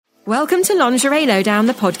Welcome to Lingerie Lowdown,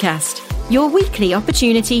 the podcast, your weekly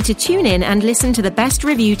opportunity to tune in and listen to the best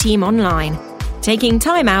review team online, taking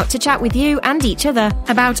time out to chat with you and each other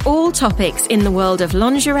about all topics in the world of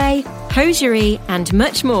lingerie, hosiery, and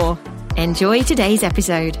much more. Enjoy today's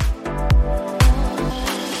episode.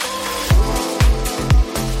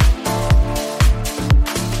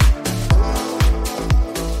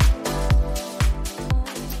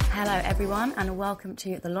 Everyone, and welcome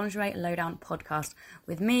to the Lingerie Lowdown podcast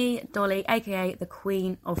with me, Dolly, aka the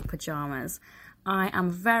Queen of Pyjamas. I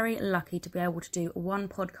am very lucky to be able to do one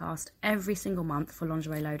podcast every single month for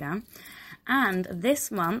Lingerie Lowdown, and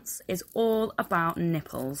this month's is all about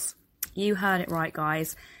nipples. You heard it right,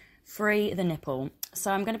 guys. Free the nipple.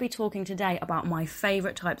 So I'm going to be talking today about my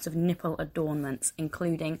favourite types of nipple adornments,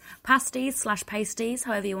 including pasties/pasties,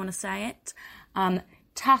 however you want to say it,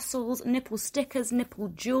 tassels, nipple stickers, nipple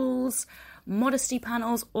jewels, modesty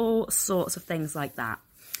panels, all sorts of things like that.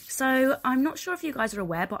 So I'm not sure if you guys are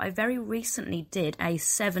aware, but I very recently did a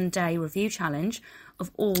 7-day review challenge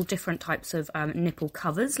of all different types of nipple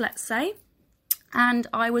covers, let's say, and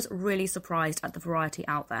I was really surprised at the variety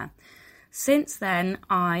out there. Since then,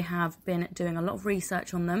 I have been doing a lot of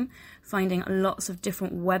research on them, finding lots of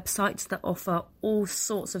different websites that offer all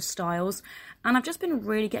sorts of styles, and I've just been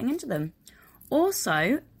really getting into them.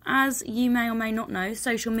 Also, as you may or may not know,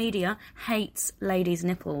 social media hates ladies'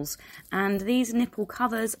 nipples, and these nipple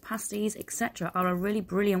covers, pasties, etc. are a really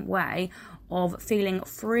brilliant way of feeling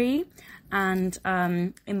free and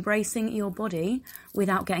embracing your body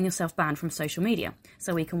without getting yourself banned from social media.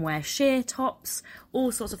 So we can wear sheer tops,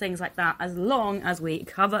 all sorts of things like that, as long as we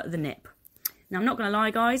cover the nip. Now, I'm not going to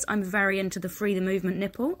lie, guys, I'm very into the free the movement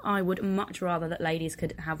nipple. I would much rather that ladies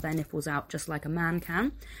could have their nipples out just like a man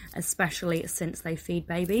can, especially since they feed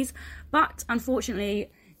babies. But unfortunately,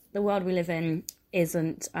 the world we live in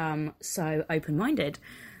isn't so open-minded.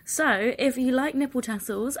 So if you like nipple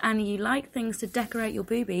tassels and you like things to decorate your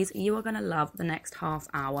boobies, you are going to love the next half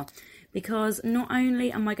hour. Because not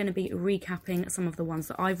only am I going to be recapping some of the ones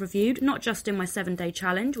that I've reviewed, not just in my 7-day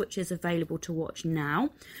challenge, which is available to watch now,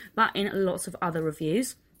 but in lots of other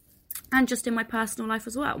reviews, and just in my personal life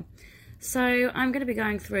as well. So I'm going to be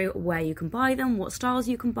going through where you can buy them, what styles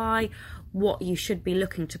you can buy, what you should be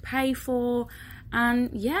looking to pay for, and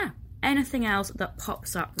yeah, anything else that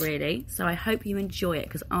pops up really. So I hope you enjoy it,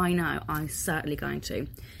 because I know I'm certainly going to.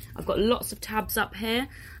 I've got lots of tabs up here,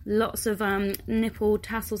 lots of nipple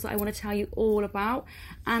tassels that I want to tell you all about,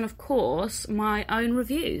 and of course my own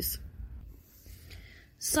reviews.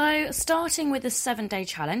 So starting with the 7-day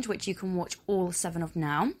challenge, which you can watch all 7 of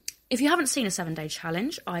now. If you haven't seen a 7-day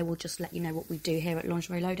challenge, I will just let you know what we do here at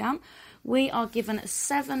Lingerie Lowdown. We are given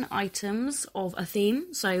 7 items of a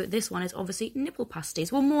theme. So this one is obviously nipple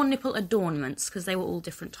pasties. Well, more nipple adornments, because they were all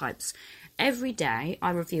different types. Every day I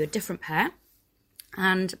review a different pair.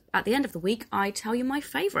 And at the end of the week, I tell you my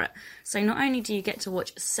favourite. So not only do you get to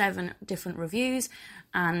watch 7 different reviews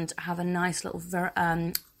and have a nice little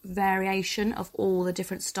variation of all the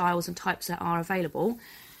different styles and types that are available,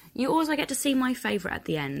 you also get to see my favourite at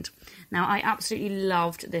the end. Now, I absolutely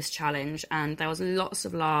loved this challenge, and there was lots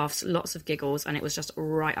of laughs, lots of giggles, and it was just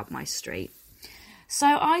right up my street. So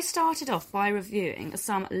I started off by reviewing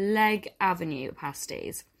some Leg Avenue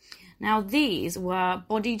pasties. Now, these were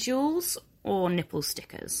body jewels or nipple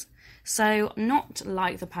stickers. So not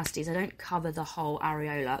like the pasties, they don't cover the whole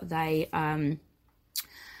areola. They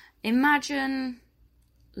imagine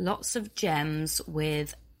lots of gems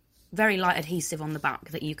with very light adhesive on the back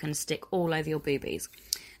that you can stick all over your boobies.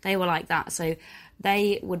 They were like that, so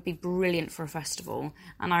they would be brilliant for a festival,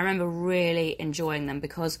 and I remember really enjoying them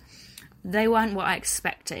because they weren't what I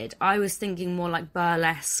expected. I was thinking more like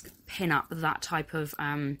burlesque, pin-up, that type of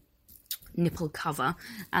nipple cover,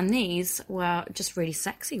 and these were just really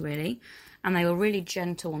sexy, really, and they were really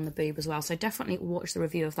gentle on the boob as well, so definitely watch the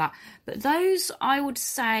review of that. But those, I would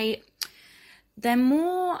say, they're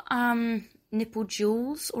more nipple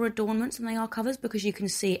jewels or adornments than they are covers, because you can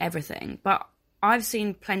see everything, but I've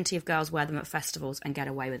seen plenty of girls wear them at festivals and get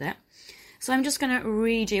away with it. So I'm just going to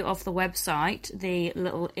read you off the website the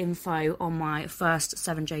little info on my first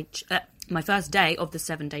day of the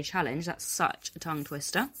 7-day challenge. That's such a tongue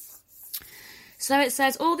twister. So it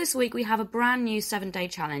says, all this week we have a brand new 7-day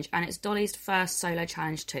challenge, and it's Dolly's first solo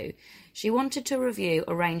challenge too. She wanted to review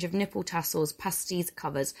a range of nipple tassels, pasties,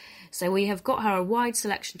 covers, so we have got her a wide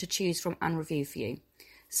selection to choose from and review for you.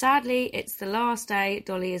 Sadly, it's the last day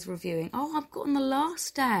Dolly is reviewing. Oh, I've got on the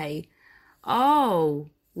last day. Oh,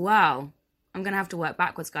 wow. I'm going to have to work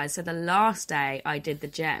backwards, guys. So the last day I did the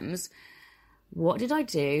gems. What did I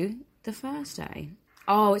do the first day?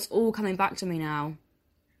 Oh, it's all coming back to me now.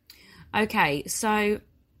 Okay, so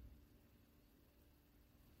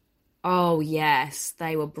Oh, yes,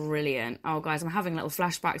 they were brilliant. Oh, guys, I'm having little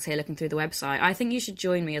flashbacks here looking through the website. I think you should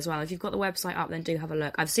join me as well. If you've got the website up, then do have a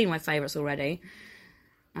look. I've seen my favourites already.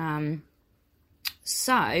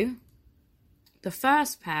 So, the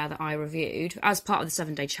first pair that I reviewed as part of the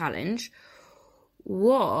 7-day challenge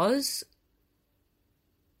was...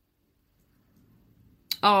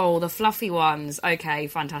 Oh, the fluffy ones. Okay,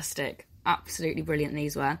 fantastic. Absolutely brilliant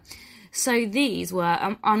these were. So these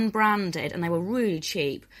were unbranded, and they were really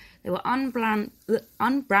cheap. They were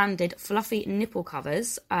unbranded fluffy nipple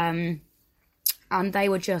covers, and they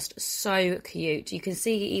were just so cute. You can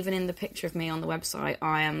see even in the picture of me on the website,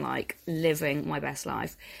 I am like living my best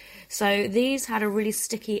life. So these had a really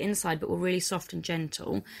sticky inside, but were really soft and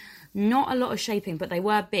gentle. Not a lot of shaping, but they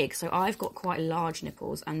were big. So I've got quite large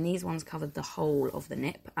nipples, and these ones covered the whole of the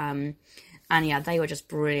nip. And yeah, they were just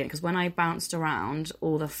brilliant, because when I bounced around,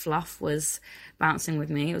 all the fluff was bouncing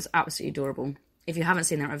with me. It was absolutely adorable. If you haven't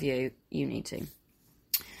seen that review, you need to.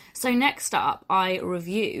 So next up, I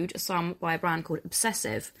reviewed some by a brand called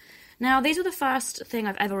Obsessive. Now, these are the first thing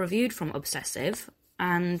I've ever reviewed from Obsessive.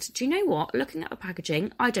 And do you know what? Looking at the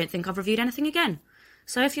packaging, I don't think I've reviewed anything again.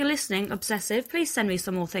 So if you're listening, Obsessive, please send me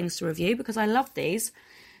some more things to review, because I love these.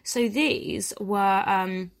 So these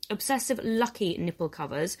were Obsessive Lucky nipple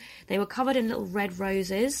covers. They were covered in little red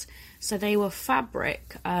roses. So they were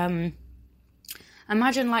fabric.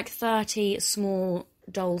 Imagine like 30 small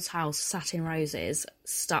doll's house satin roses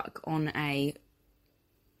stuck on a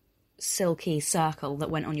silky circle that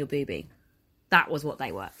went on your boobie. That was what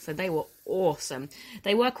they were. So they were awesome.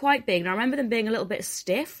 They were quite big, and I remember them being a little bit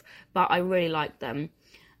stiff, but I really liked them.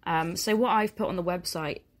 So what I've put on the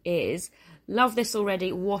website is, love this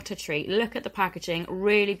already, what a treat. Look at the packaging,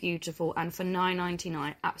 really beautiful, and for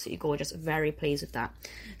 $9.99, absolutely gorgeous. Very pleased with that.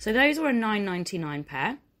 So those were a $9.99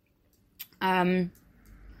 pair.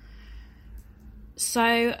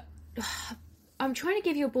 So I'm trying to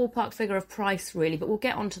give you a ballpark figure of price, really, but we'll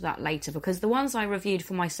get onto that later, because the ones I reviewed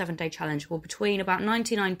for my 7-day challenge were between about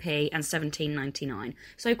 99p and $17.99.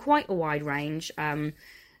 So quite a wide range. I'm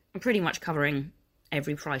pretty much covering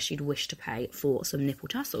every price you'd wish to pay for some nipple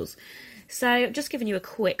tassels. So just giving you a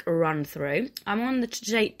quick run through. I'm on the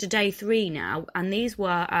day 3 now, and these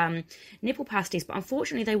were nipple pasties, but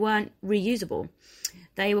unfortunately they weren't reusable.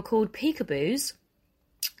 They were called peekaboos.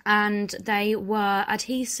 And they were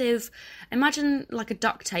adhesive. Imagine like a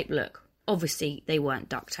duct tape look. Obviously, they weren't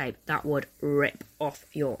duct tape. That would rip off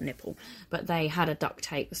your nipple. But they had a duct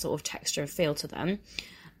tape sort of texture and feel to them.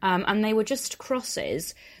 And they were just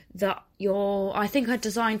crosses that I think are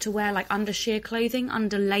designed to wear like under sheer clothing,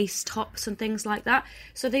 under lace tops and things like that.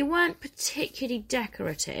 So they weren't particularly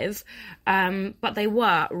decorative, but they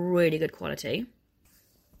were really good quality.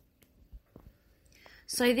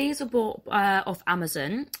 So these were bought off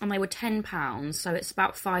Amazon, and they were £10, so it's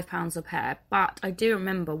about £5 a pair. But I do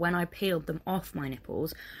remember when I peeled them off my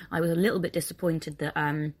nipples, I was a little bit disappointed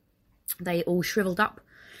that they all shriveled up.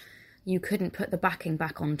 You couldn't put the backing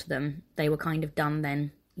back onto them. They were kind of done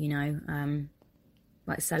then, you know,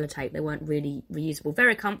 like sellotape. They weren't really reusable.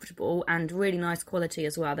 Very comfortable and really nice quality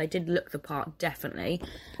as well. They did look the part, definitely,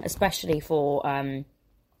 especially for...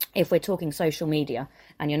 if we're talking social media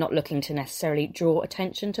and you're not looking to necessarily draw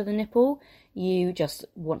attention to the nipple, you just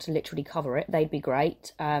want to literally cover it, they'd be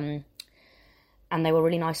great. And they were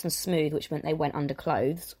really nice and smooth, which meant they went under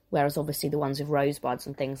clothes, whereas obviously the ones with rosebuds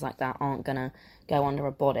and things like that aren't going to go under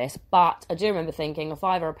a bodice. But I do remember thinking, a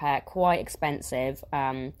 £5 a pair, quite expensive.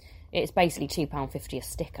 It's basically £2.50 a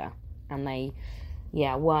sticker, and they...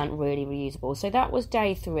 yeah, weren't really reusable. So that was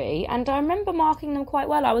day 3, and I remember marking them quite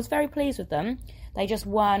well. I was very pleased with them. They just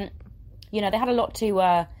weren't, you know, they had a lot to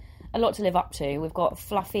live up to. We've got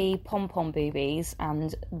fluffy pom-pom boobies,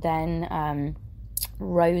 and then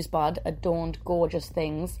rosebud adorned gorgeous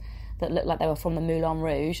things that looked like they were from the Moulin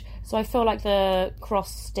Rouge. So I feel like the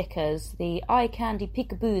cross stickers, the eye candy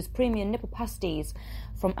peekaboos premium nipple pasties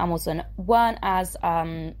from Amazon weren't as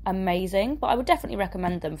amazing, but I would definitely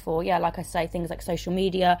recommend them for, yeah, like I say, things like social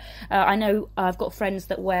media. I know I've got friends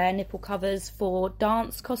that wear nipple covers for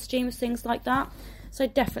dance costumes, things like that, so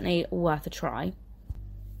definitely worth a try.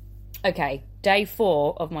 Okay, day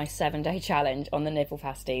 4 of my 7-day challenge on the nipple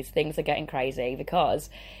pasties. Things are getting crazy because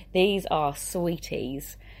these are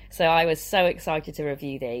sweeties. So I was so excited to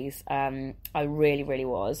review these. I really, really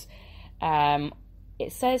was.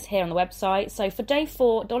 It says here on the website, so for day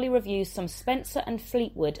 4, Dolly reviews some Spencer and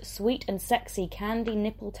Fleetwood sweet and sexy candy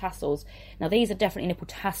nipple tassels. Now, these are definitely nipple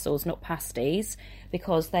tassels, not pasties,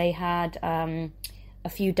 because they had a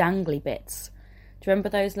few dangly bits. Do you remember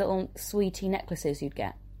those little sweetie necklaces you'd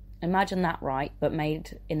get? Imagine that, right, but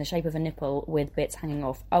made in the shape of a nipple with bits hanging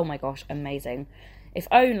off. Oh my gosh, amazing. If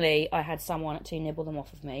only I had someone to nibble them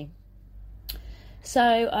off of me.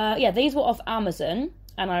 So, these were off Amazon,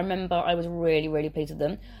 and I remember I was really, really pleased with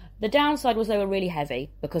them. The downside was they were really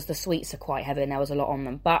heavy, because the sweets are quite heavy and there was a lot on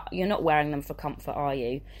them. But you're not wearing them for comfort, are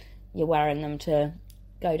you? You're wearing them to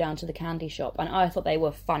go down to the candy shop, and I thought they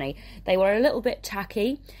were funny. They were a little bit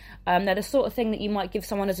tacky. They're the sort of thing that you might give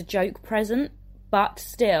someone as a joke present, but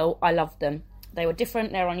still, I loved them. They were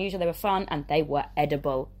different, they were unusual, they were fun, and they were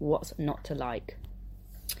edible. What's not to like?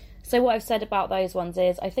 So what I've said about those ones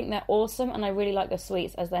is I think they're awesome, and I really like the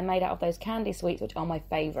sweets as they're made out of those candy sweets, which are my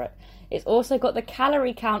favourite. It's also got the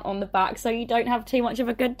calorie count on the back, so you don't have too much of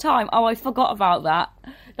a good time. Oh, I forgot about that.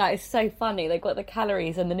 That is so funny. They've got the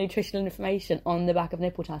calories and the nutritional information on the back of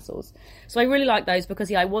nipple tassels. So I really like those because,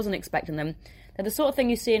 I wasn't expecting them. They're the sort of thing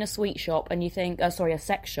you see in a sweet shop and you think, a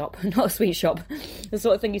sex shop, not a sweet shop. The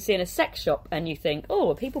sort of thing you see in a sex shop and you think,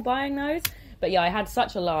 oh, are people buying those? But yeah, I had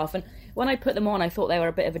such a laugh. And when I put them on, I thought they were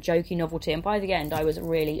a bit of a jokey novelty. And by the end, I was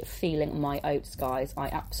really feeling my oats, guys. I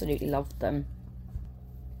absolutely loved them.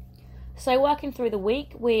 So working through the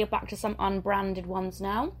week, we are back to some unbranded ones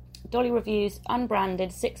now. Dolly reviews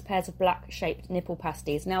unbranded 6 pairs of black-shaped nipple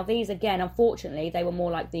pasties. Now these, again, unfortunately, they were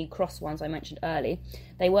more like the cross ones I mentioned earlier.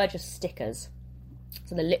 They were just stickers.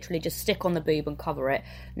 So they literally just stick on the boob and cover it.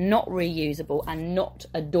 Not reusable and not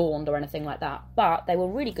adorned or anything like that. But they were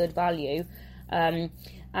really good value.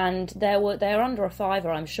 And they were under a £5,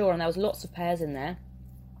 I'm sure, and there was lots of pairs in there.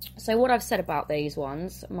 So what I've said about these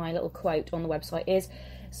ones, my little quote on the website is,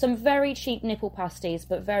 some very cheap nipple pasties,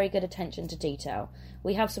 but very good attention to detail.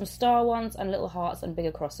 We have some star ones and little hearts and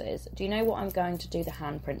bigger crosses. Do you know what I'm going to do? The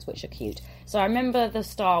handprints, which are cute. So I remember the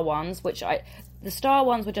star ones, the star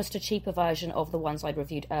ones were just a cheaper version of the ones I'd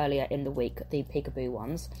reviewed earlier in the week, the peekaboo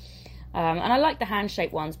ones. And I like the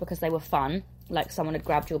hand-shaped ones because they were fun, like someone had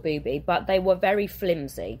grabbed your boobie, but they were very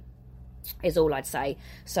flimsy, is all I'd say.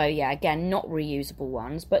 So yeah, again, not reusable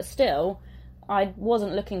ones, but still, I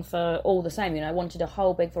wasn't looking for all the same, I wanted a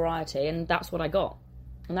whole big variety, and that's what I got.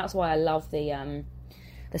 And that's why I love the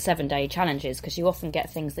 7-day challenges, because you often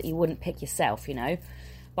get things that you wouldn't pick yourself,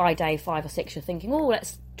 By day 5 or 6, you're thinking, oh,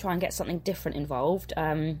 let's try and get something different involved.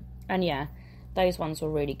 And yeah, those ones were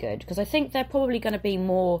really good, because I think they're probably going to be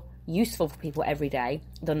more useful for people every day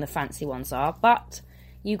than the fancy ones are. But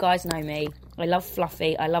you guys know me. I love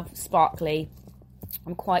fluffy. I love sparkly.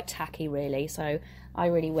 I'm quite tacky, really. So I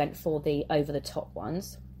really went for the over-the-top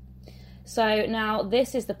ones. So now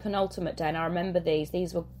this is the penultimate day, and I remember these.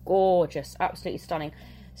 These were gorgeous, absolutely stunning.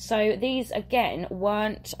 So these, again,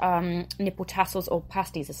 weren't nipple tassels or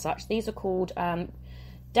pasties as such. These are called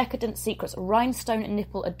Decadent Secrets Rhinestone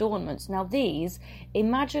Nipple Adornments. Now these,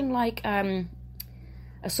 imagine like a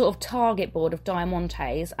sort of target board of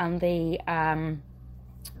diamantes, and the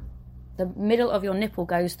middle of your nipple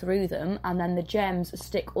goes through them, and then the gems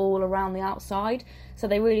stick all around the outside. So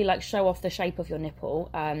they really like show off the shape of your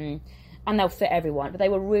nipple, and they'll fit everyone. But they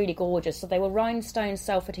were really gorgeous. So they were rhinestone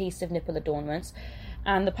self-adhesive nipple adornments.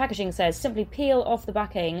 And the packaging says, simply peel off the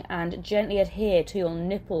backing and gently adhere to your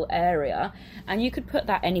nipple area. And you could put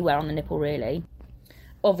that anywhere on the nipple, really.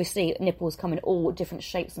 Obviously, nipples come in all different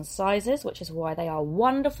shapes and sizes, which is why they are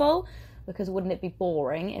wonderful, because wouldn't it be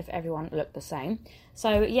boring if everyone looked the same?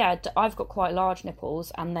 So, yeah, I've got quite large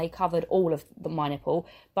nipples, and they covered all of my nipple.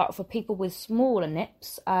 But for people with smaller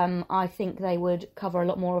nips, I think they would cover a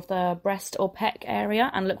lot more of the breast or pec area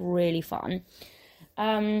and look really fun.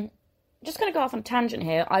 Just going to go off on a tangent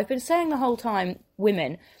here. I've been saying the whole time,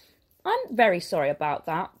 women. I'm very sorry about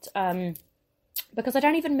that, because I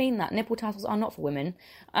don't even mean that. Nipple tassels are not for women.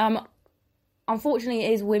 Unfortunately,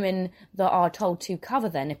 it is women that are told to cover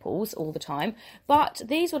their nipples all the time. But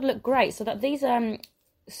these would look great. So that these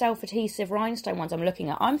self-adhesive rhinestone ones I'm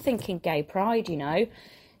looking at, I'm thinking gay pride,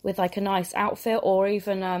 with like a nice outfit, or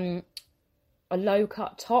even a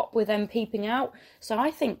low-cut top with them peeping out. So I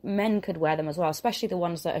think men could wear them as well, especially the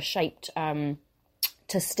ones that are shaped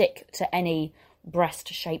to stick to any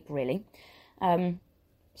breast shape, really.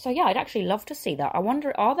 So yeah, I'd actually love to see that. I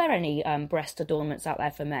wonder, are there any breast adornments out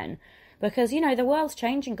there for men? Because, the world's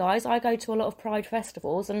changing, guys. I go to a lot of pride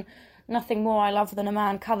festivals, and nothing more I love than a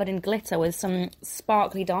man covered in glitter with some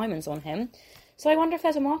sparkly diamonds on him. So I wonder if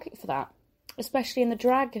there's a market for that, especially in the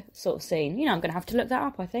drag sort of scene. I'm going to have to look that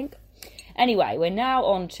up, I think. Anyway, we're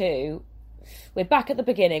back at the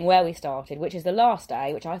beginning where we started, which is the last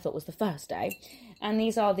day, which I thought was the first day. And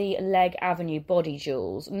these are the Leg Avenue body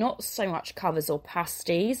jewels. Not so much covers or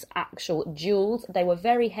pasties, actual jewels. They were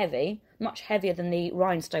very heavy, much heavier than the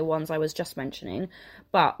rhinestone ones I was just mentioning,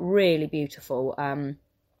 but really beautiful.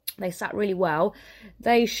 They sat really well.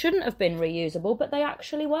 They shouldn't have been reusable, but they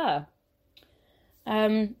actually were.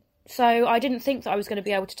 So I didn't think that I was going to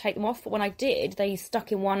be able to take them off, but when I did, they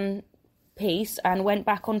stuck in one piece and went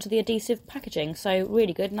back onto the adhesive packaging. So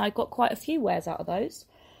really good, and I got quite a few wears out of those.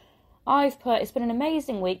 It's been an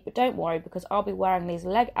amazing week, but don't worry, because I'll be wearing these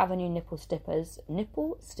Leg Avenue nipple stickers,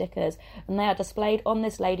 and they are displayed on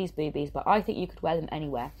this lady's boobies, but I think you could wear them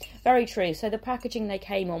anywhere. Very true. So the packaging they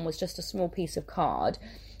came on was just a small piece of card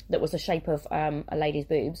that was the shape of a lady's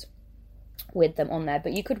boobs with them on there,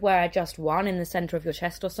 but you could wear just one in the centre of your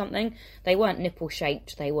chest or something. They weren't nipple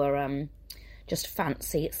shaped, they were just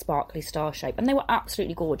fancy, sparkly star shape, and they were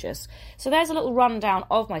absolutely gorgeous. So there's a little rundown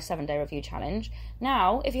of my 7-day review challenge.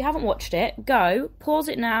 Now, if you haven't watched it, pause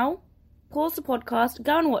it now, pause the podcast,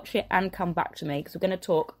 go and watch it, and come back to me, because we're going to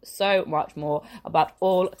talk so much more about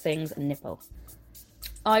all things nipple.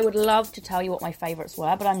 I would love to tell you what my favourites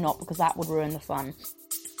were, but I'm not, because that would ruin the fun.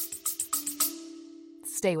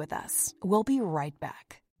 Stay with us. We'll be right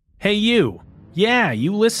back. Hey, you. Yeah,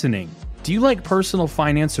 you listening. Do you like personal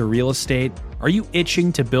finance or real estate? Are you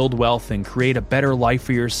itching to build wealth and create a better life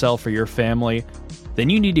for yourself or your family?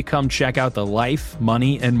 Then you need to come check out the Life,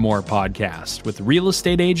 Money, and More podcast with real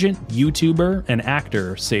estate agent, YouTuber, and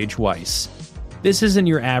actor Sage Weiss. This isn't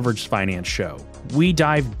your average finance show. We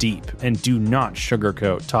dive deep and do not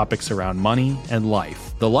sugarcoat topics around money and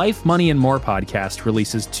life. The Life, Money, and More podcast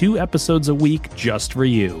releases 2 episodes a week just for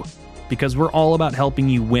you, because we're all about helping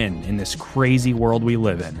you win in this crazy world we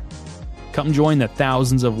live in. Come join the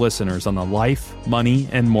thousands of listeners on the Life, Money,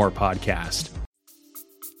 and More podcast.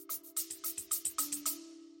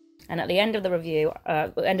 And at the end of the review,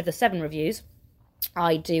 end of the 7 reviews,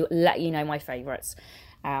 I do let you know my favourites.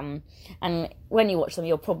 And when you watch them,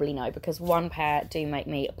 you'll probably know, because one pair do make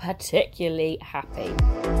me particularly happy.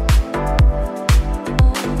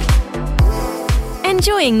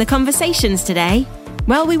 Enjoying the conversations today?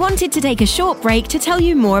 Well, we wanted to take a short break to tell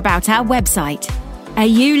you more about our website. Are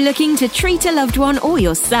you looking to treat a loved one or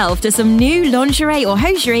yourself to some new lingerie or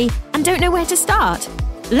hosiery and don't know where to start?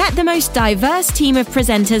 Let the most diverse team of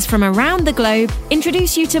presenters from around the globe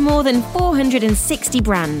introduce you to more than 460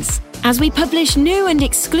 brands, as we publish new and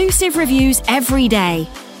exclusive reviews every day.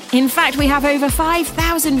 In fact, we have over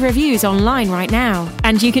 5,000 reviews online right now,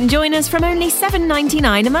 and you can join us from only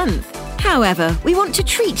 $7.99 a month. However, we want to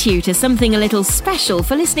treat you to something a little special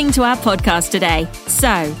for listening to our podcast today.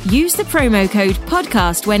 So, use the promo code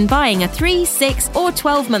PODCAST when buying a 3, 6, or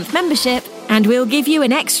 12-month membership, and we'll give you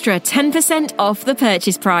an extra 10% off the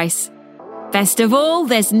purchase price. Best of all,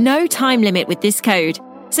 there's no time limit with this code,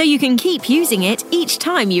 so you can keep using it each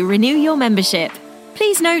time you renew your membership.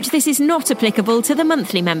 Please note this is not applicable to the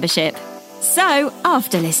monthly membership. So,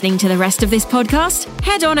 after listening to the rest of this podcast,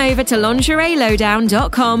 head on over to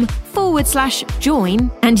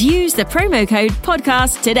lingeриelowdown.com/join and use the promo code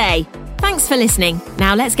podcast today. Thanks for listening.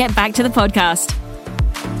 Now let's get back to the podcast.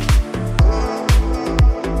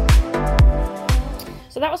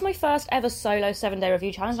 So that was my first ever solo 7-day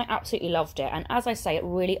review challenge, and I absolutely loved it. And as I say, it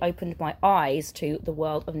really opened my eyes to the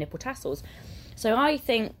world of nipple tassels. So when I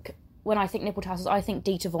think nipple tassels, I think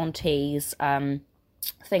Dita Von Teese,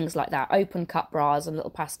 things like that, open cut bras and little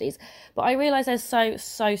pasties. But I realise there's so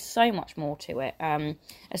much more to it,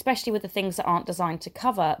 especially with the things that aren't designed to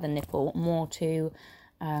cover the nipple, more to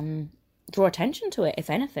draw attention to it, if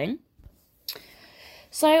anything.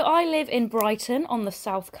 So I live in Brighton on the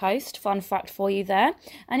south coast, fun fact for you there.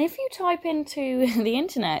 And if you type into the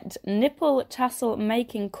internet, nipple tassel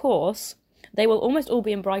making course, they will almost all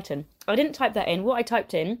be in Brighton. I didn't type that in. What I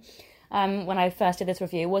typed in when I first did this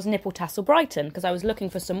review was nipple tassel Brighton, because I was looking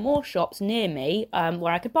for some more shops near me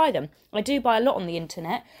where I could buy them. I do buy a lot on the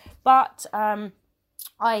internet, but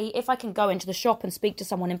if I can go into the shop and speak to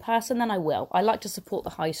someone in person, then I will. I like to support the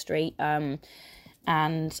high street, and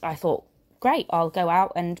I thought, great, I'll go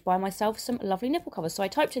out and buy myself some lovely nipple covers. So I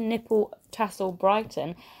typed in nipple tassel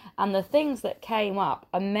Brighton, and the things that came up,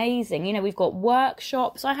 amazing. You know, we've got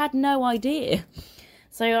workshops. I had no idea.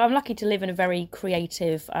 So I'm lucky to live in a very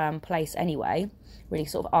creative place anyway, really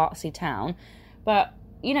sort of artsy town. But,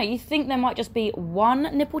 you know, you think there might just be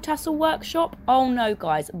one nipple tassel workshop? Oh no,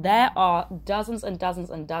 guys, there are dozens and dozens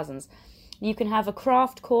and dozens. You can have a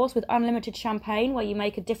craft course with unlimited champagne where you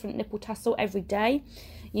make a different nipple tassel every day.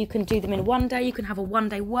 You can do them in one day. You can have a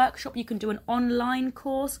one-day workshop. You can do an online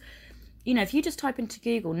course. You know, if you just type into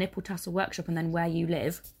Google nipple tassel workshop and then where you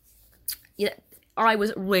live, I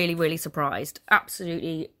was really surprised.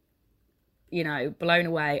 Absolutely, you know, blown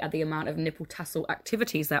away at the amount of nipple tassel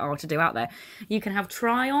activities there are to do out there. You can have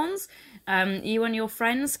try-ons. You and your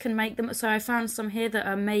friends can make them. So I found some here that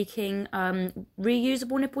are making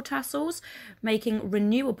reusable nipple tassels, making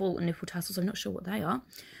renewable nipple tassels. I'm not sure what they are.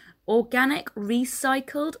 Organic,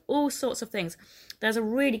 recycled, all sorts of things. there's a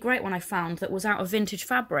really great one I found that was out of vintage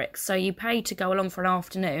fabrics. So you pay to go along for an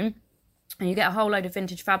afternoon and you get a whole load of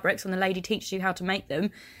vintage fabrics and the lady teaches you how to make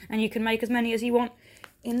them, and you can make as many as you want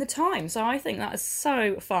in the time. So I think that is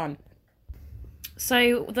so fun.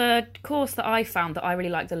 So the course that I found that I really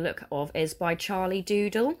like the look of is by Charlie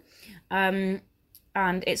Doodle.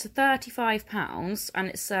 And it's £35 and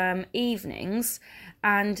it's evenings,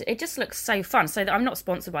 and it just looks so fun. So I'm not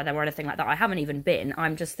sponsored by them or anything like that. I haven't even been.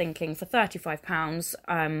 I'm just thinking for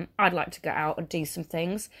 £35, I'd like to get out and do some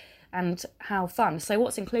things and how fun. So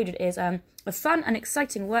what's included is a fun and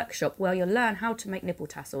exciting workshop where you'll learn how to make nipple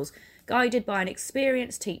tassels. Guided by an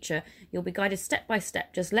experienced teacher, you'll be guided step by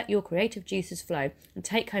step. Just let your creative juices flow and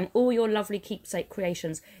take home all your lovely keepsake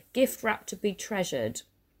creations, gift wrapped to be treasured.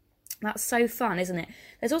 That's so fun, isn't it?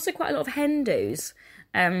 There's also quite a lot of hen dos,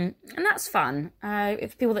 and that's fun.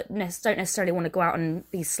 If people that don't necessarily want to go out and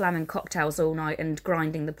be slamming cocktails all night and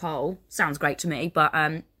grinding the pole, sounds great to me, but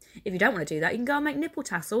if you don't want to do that, you can go and make nipple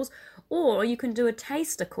tassels, or you can do a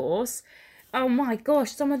taster course. Oh my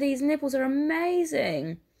gosh, some of these nipples are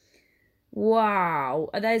amazing. Wow.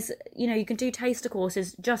 There's, you can do taster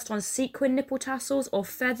courses just on sequin nipple tassels or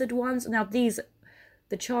feathered ones. Now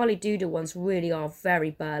the Charlie Doodle ones really are very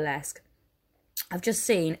burlesque. I've just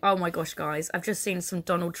seen, oh my gosh, guys, I've just seen some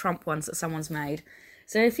Donald Trump ones that someone's made.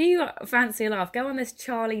 So if you fancy a laugh, go on this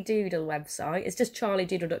Charlie Doodle website. It's just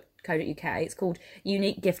charliedoodle.co.uk. It's called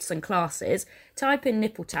Unique Gifts and Classes. Type in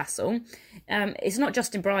nipple tassel. It's not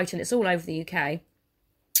just in Brighton, it's all over the UK.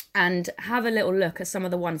 And have a little look at some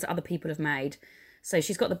of the ones that other people have made. So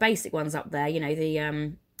she's got the basic ones up there,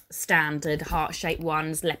 the standard heart-shaped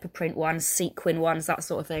ones, leopard print ones, sequin ones, that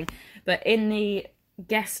sort of thing. But in the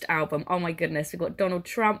guest album, oh my goodness, we've got Donald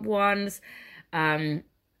Trump ones,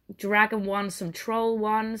 dragon ones, some troll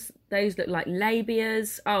ones. Those look like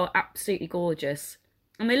labias. Oh, absolutely gorgeous.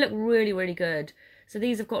 And they look really, really good. So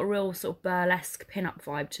these have got a real sort of burlesque pin-up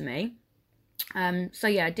vibe to me. So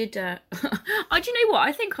yeah, I did, do you know what?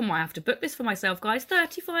 I think I might have to book this for myself, guys.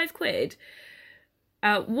 35 quid.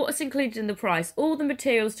 What's included in the price? All the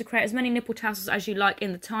materials to create as many nipple tassels as you like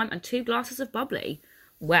in the time, and 2 glasses of bubbly.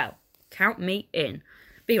 Well, count me in.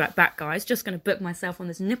 Be right back, guys. Just going to book myself on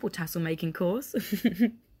this nipple tassel making course.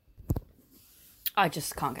 I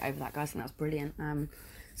just can't get over that, guys. I think that's brilliant.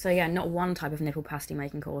 So yeah, not one type of nipple pasty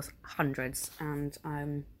making course, hundreds. And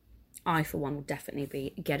I, for one, will definitely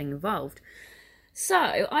be getting involved.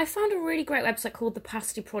 So I found a really great website called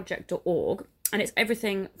thepastyproject.org. And it's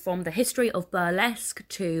everything from the history of burlesque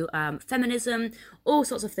to feminism, all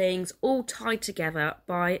sorts of things, all tied together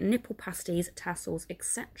by nipple pasties, tassels,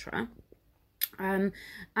 etc. And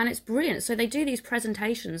it's brilliant. So they do these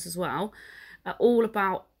presentations as well, all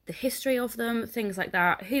about the history of them, things like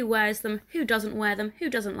that, who wears them, who doesn't wear them, who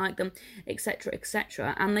doesn't like them, etc,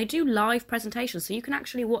 etc. And they do live presentations, so you can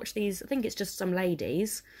actually watch these. I think it's just some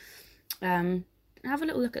ladies. Have a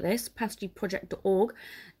little look at this, pastyproject.org.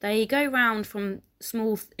 They go round from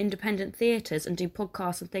small independent theatres and do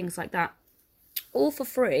podcasts and things like that, all for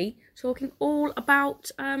free, talking all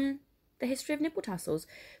about the history of nipple tassels.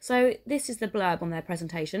 So this is the blurb on their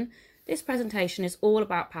presentation. This presentation is all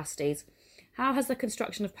about pasties. How has the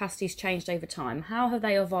construction of pasties changed over time? How have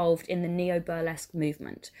they evolved in the neo-burlesque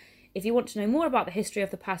movement? If you want to know more about the history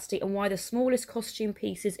of the pasty and why the smallest costume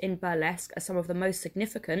pieces in burlesque are some of the most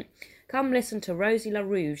significant, come listen to Rosie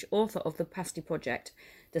LaRouge, author of The Pasty Project,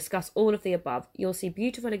 discuss all of the above. You'll see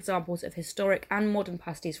beautiful examples of historic and modern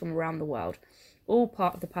pasties from around the world, all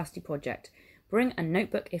part of The Pasty Project. Bring a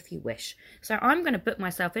notebook if you wish. So I'm going to book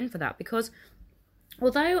myself in for that, because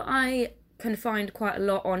although I can find quite a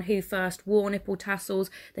lot on who first wore nipple tassels,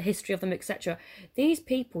 the history of them, etc. These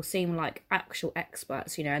people seem like actual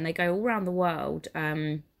experts, and they go all around the world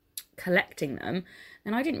collecting them.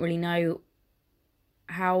 And I didn't really know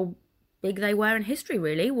how big they were in history,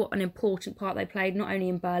 really, what an important part they played, not only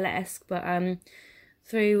in burlesque, but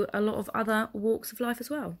through a lot of other walks of life as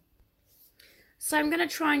well. So I'm going to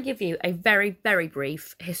try and give you a very, very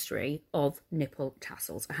brief history of nipple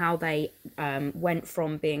tassels, how they went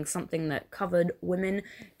from being something that covered women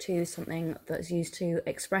to something that's used to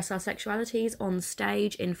express our sexualities on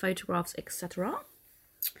stage, in photographs, etc.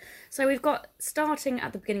 So we've got, starting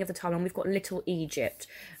at the beginning of the timeline, we've got Little Egypt.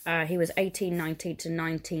 He was 1890 to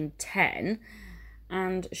 1910.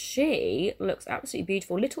 And she looks absolutely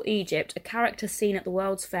beautiful. Little Egypt, a character seen at the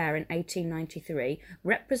World's Fair in 1893,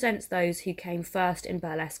 represents those who came first in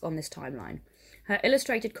burlesque on this timeline. Her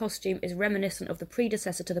illustrated costume is reminiscent of the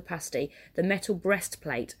predecessor to the pasty, the metal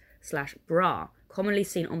breastplate/bra, commonly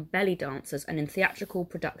seen on belly dancers and in theatrical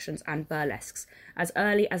productions and burlesques. As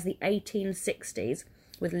early as the 1860s,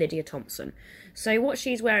 with Lydia Thompson. So what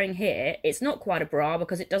she's wearing here, it's not quite a bra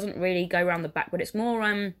because it doesn't really go around the back, but it's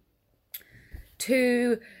more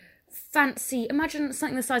too fancy. Imagine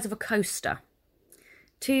something the size of a coaster.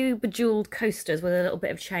 2 bejeweled coasters with a little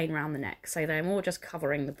bit of chain around the neck. So they're more just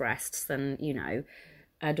covering the breasts than,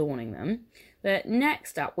 adorning them. But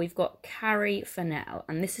next up, we've got Carrie Fennell,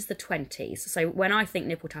 and this is the 20s. So when I think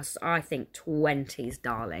nipple tassels, I think 20s,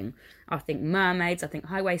 darling. I think mermaids, I think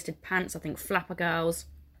high-waisted pants, I think flapper girls,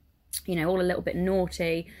 all a little bit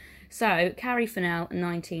naughty. So, Carrie Fennell,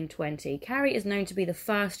 1920. Carrie is known to be the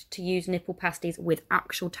first to use nipple pasties with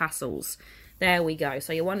actual tassels. There we go.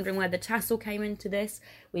 So you're wondering where the tassel came into this?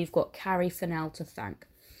 We've got Carrie Fennell to thank.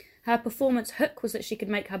 Her performance hook was that she could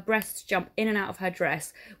make her breasts jump in and out of her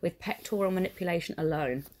dress with pectoral manipulation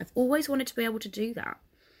alone. I've always wanted to be able to do that.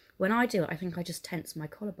 When I do it, I think I just tense my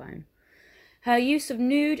collarbone. Her use of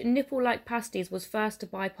nude, nipple-like pasties was first to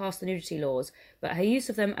bypass the nudity laws, but her use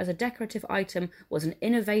of them as a decorative item was an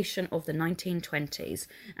innovation of the 1920s.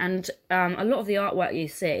 And a lot of the artwork you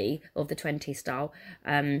see of the 20s style,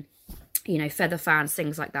 feather fans,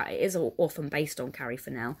 things like that, it is all often based on Carrie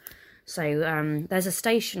Fennell. So there's a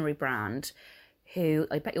stationery brand who,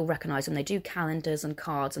 I bet you'll recognise them, they do calendars and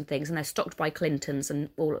cards and things, and they're stocked by Clintons and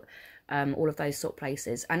all of those sort of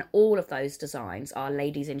places. And all of those designs are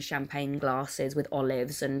ladies in champagne glasses with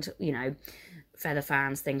olives and, feather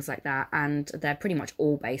fans, things like that. And they're pretty much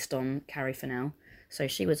all based on Carrie Fennell. So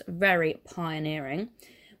she was very pioneering.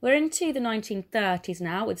 We're into the 1930s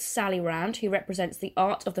now with Sally Rand, who represents the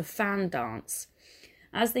art of the fan dance.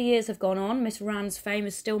 As the years have gone on, Miss Rand's fame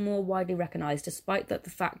is still more widely recognised, despite the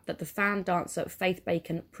fact that the fan dancer Faith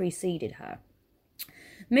Bacon preceded her.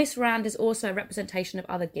 Miss Rand is also a representation of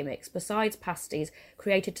other gimmicks, besides pasties,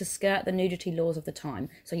 created to skirt the nudity laws of the time.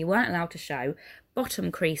 So you weren't allowed to show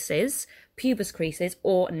bottom creases, pubis creases,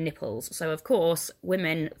 or nipples. So, of course,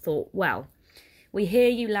 women thought, well, we hear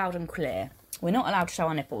you loud and clear. We're not allowed to show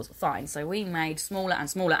our nipples. Fine. So we made smaller and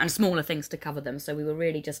smaller and smaller things to cover them. So we were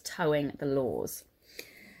really just towing the laws.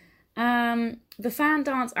 The fan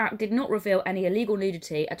dance act did not reveal any illegal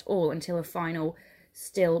nudity at all until a final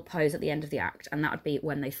still pose at the end of the act, and that would be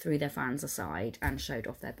when they threw their fans aside and showed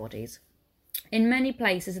off their bodies. In many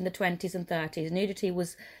places in the 20s and 30s, nudity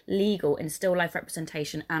was legal in still life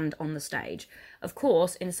representation and on the stage. Of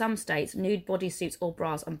course, in some states, nude bodysuits or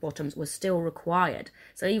bras and bottoms were still required.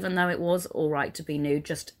 So even though it was all right to be nude,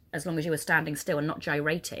 just as long as you were standing still and not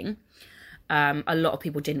gyrating, a lot of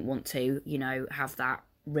people didn't want to, have that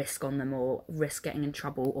risk on them or risk getting in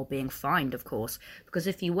trouble or being fined, of course, because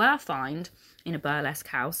if you were fined in a burlesque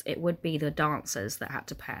house, it would be the dancers that had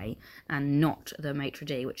to pay and not the maitre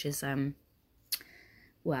d', which is a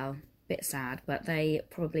bit sad, but they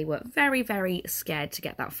probably were very, very scared to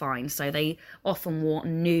get that fine, so they often wore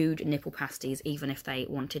nude nipple pasties even if they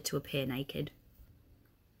wanted to appear naked.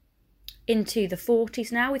 Into the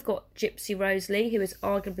 40s now, we've got Gypsy Rose Lee, who is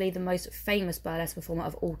arguably the most famous burlesque performer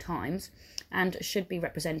of all times and should be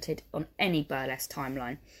represented on any burlesque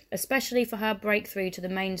timeline, especially for her breakthrough to the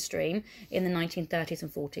mainstream in the 1930s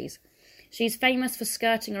and 40s. She's famous for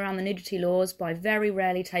skirting around the nudity laws by very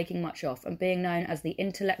rarely taking much off and being known as the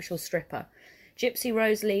intellectual stripper. Gypsy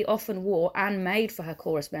Rose Lee often wore, and made for her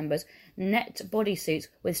chorus members, net bodysuits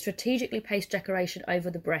with strategically placed decoration over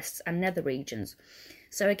the breasts and nether regions.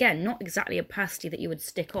 So again, not exactly a pasty that you would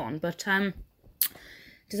stick on, but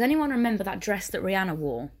does anyone remember that dress that Rihanna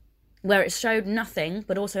wore? Where it showed nothing,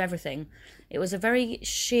 but also everything. It was a very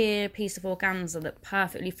sheer piece of organza that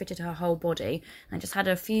perfectly fitted her whole body and just had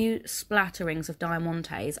a few splatterings of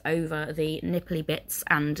diamantes over the nipply bits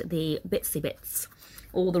and the bitsy bits,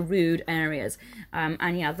 all the rude areas.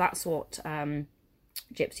 And yeah, that's what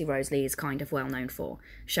Gypsy Rose Lee is kind of well known for,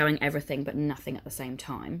 showing everything but nothing at the same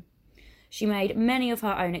time. She made many of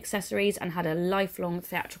her own accessories and had a lifelong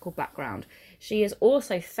theatrical background. She is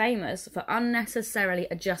also famous for unnecessarily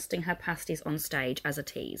adjusting her pasties on stage as a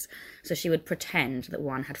tease. So she would pretend that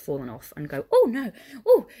one had fallen off and go, oh no,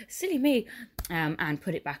 oh, silly me, and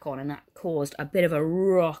put it back on, and that caused a bit of a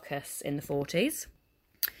ruckus in the 40s.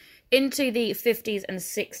 Into the 50s and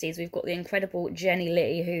 60s, we've got the incredible Jenny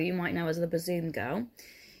Lee, who you might know as the Bazoom Girl.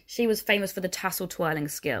 She was famous for the tassel twirling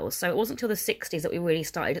skills, so it wasn't until the 60s that we really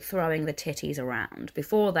started throwing the titties around.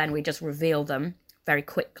 Before then, we just revealed them very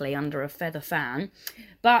quickly under a feather fan.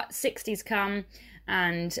 But 60s come,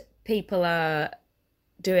 and people are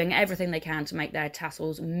doing everything they can to make their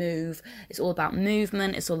tassels move. It's all about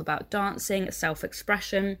movement, it's all about dancing,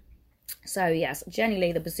 self-expression. So yes, Jenny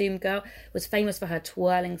Lee, the Bazoom Girl, was famous for her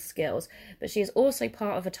twirling skills, but she is also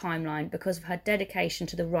part of a timeline because of her dedication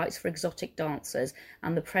to the rights for exotic dancers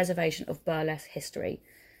and the preservation of burlesque history.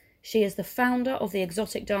 She is the founder of the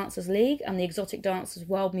Exotic Dancers League and the Exotic Dancers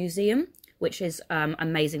World Museum, which is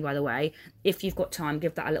amazing, by the way. If you've got time,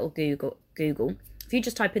 give that a little Google. If you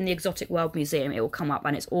just type in the Exotic World Museum, it will come up,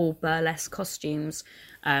 and it's all burlesque costumes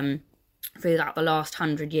throughout the last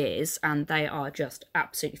 100 years, and they are just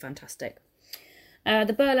absolutely fantastic.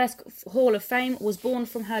 The Burlesque Hall of Fame was born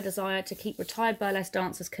from her desire to keep retired burlesque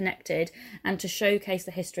dancers connected and to showcase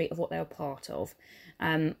the history of what they were part of.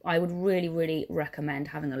 I would really, really recommend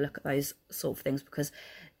having a look at those sort of things, because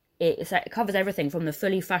it covers everything from the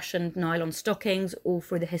fully fashioned nylon stockings all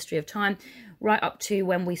through the history of time, right up to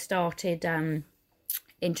when we started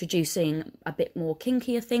introducing a bit more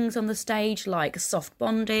kinkier things on the stage, like soft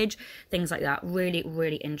bondage, things like that. Really,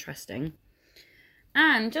 really interesting.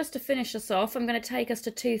 And just to finish us off, I'm going to take us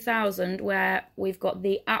to 2000, where we've got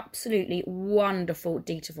the absolutely wonderful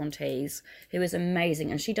Dita Von Teese, who is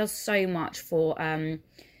amazing, and she does so much for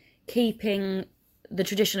keeping the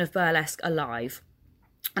tradition of burlesque alive.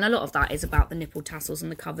 And a lot of that is about the nipple tassels and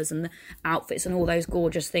the covers and the outfits and all those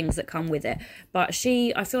gorgeous things that come with it. But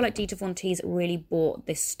I feel like Dita Von Teese really brought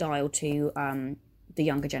this style to the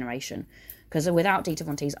younger generation. Because without Dita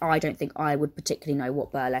Von Teese, I don't think I would particularly know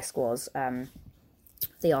what burlesque was,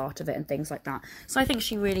 the art of it and things like that. So I think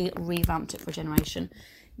she really revamped it for a generation.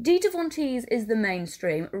 Dita Von Teese is the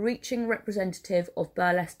mainstream, reaching representative of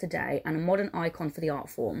burlesque today and a modern icon for the art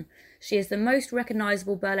form. She is the most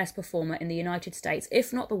recognisable burlesque performer in the United States,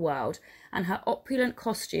 if not the world, and her opulent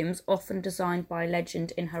costumes, often designed by a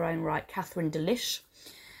legend in her own right, Catherine Delish,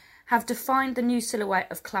 have defined the new silhouette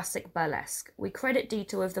of classic burlesque. We credit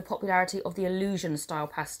Dita with the popularity of the illusion style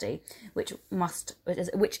pasty, which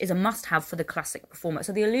is a must-have for the classic performer.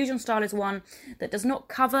 So the illusion style is one that does not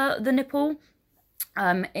cover the nipple,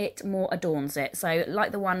 it more adorns it. So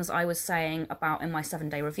like the ones I was saying about in my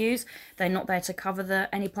 7-day reviews, they're not there to cover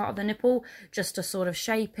any part of the nipple, just to sort of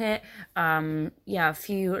shape it. A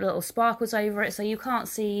few little sparkles over it, so you can't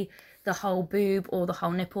see the whole boob or the whole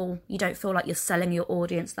nipple. You don't feel like you're selling your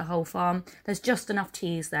audience the whole farm. There's just enough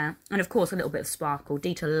tease there, and of course a little bit of sparkle.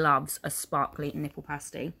 Dita loves a sparkly nipple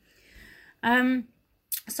pasty.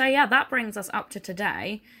 So yeah, that brings us up to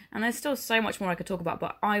today, and there's still so much more I could talk about,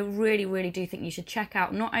 but I really, really do think you should check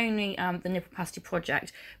out not only the Nipple Pasty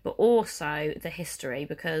project, but also the history,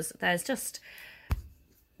 because there's just,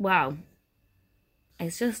 wow,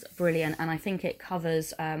 it's just brilliant, and I think it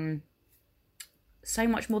covers so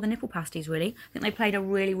much more than nipple pasties, really. I think they played a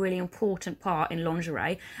really, really important part in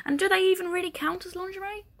lingerie, and do they even really count as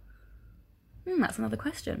lingerie? That's another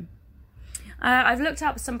question. I've looked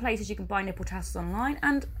up some places you can buy nipple tassels online,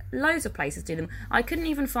 and loads of places do them. I couldn't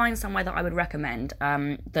even find somewhere that I would recommend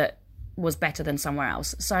that was better than somewhere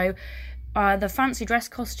else. So the fancy dress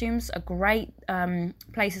costumes are great.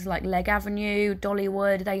 Places like Leg Avenue,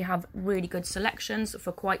 Dollywood, they have really good selections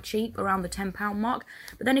for quite cheap, around the £10 mark.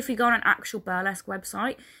 But then if you go on an actual burlesque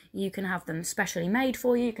website, you can have them specially made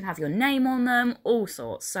for you. You can have your name on them, all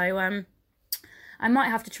sorts. So I might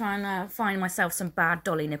have to try and find myself some bad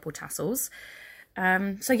Dolly nipple tassels.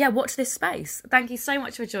 So yeah, watch this space. Thank you so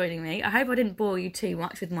much for joining me. I hope I didn't bore you too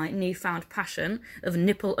much with my newfound passion of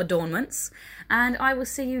nipple adornments. And I will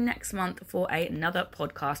see you next month for another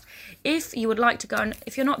podcast. If you would like to go, and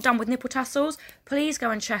if you're not done with nipple tassels, please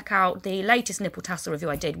go and check out the latest nipple tassel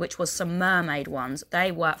review I did, which was some mermaid ones.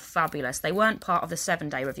 They were fabulous. They weren't part of the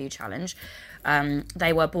 7-day review challenge.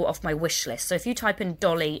 They were bought off my wish list. So if you type in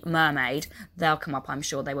Dolly mermaid, they'll come up, I'm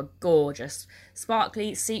sure. They were gorgeous.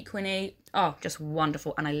 Sparkly, sequiny. Oh, just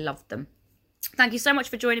wonderful. And I loved them. Thank you so much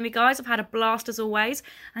for joining me, guys. I've had a blast as always.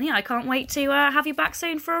 And yeah, I can't wait to have you back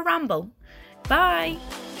soon for a ramble. Bye.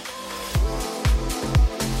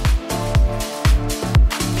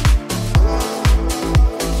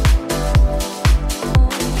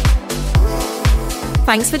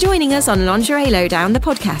 Thanks for joining us on Lingerie Lowdown, the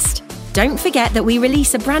podcast. Don't forget that we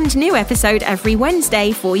release a brand new episode every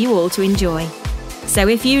Wednesday for you all to enjoy. So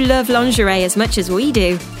if you love lingerie as much as we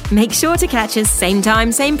do, make sure to catch us same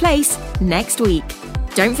time, same place next week.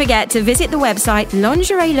 Don't forget to visit the website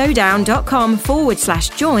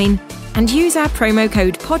lingeриелowdown.com/join and use our promo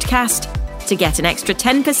code podcast to get an extra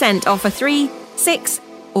 10% off a 3, 6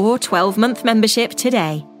 or 12-month membership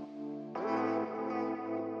today.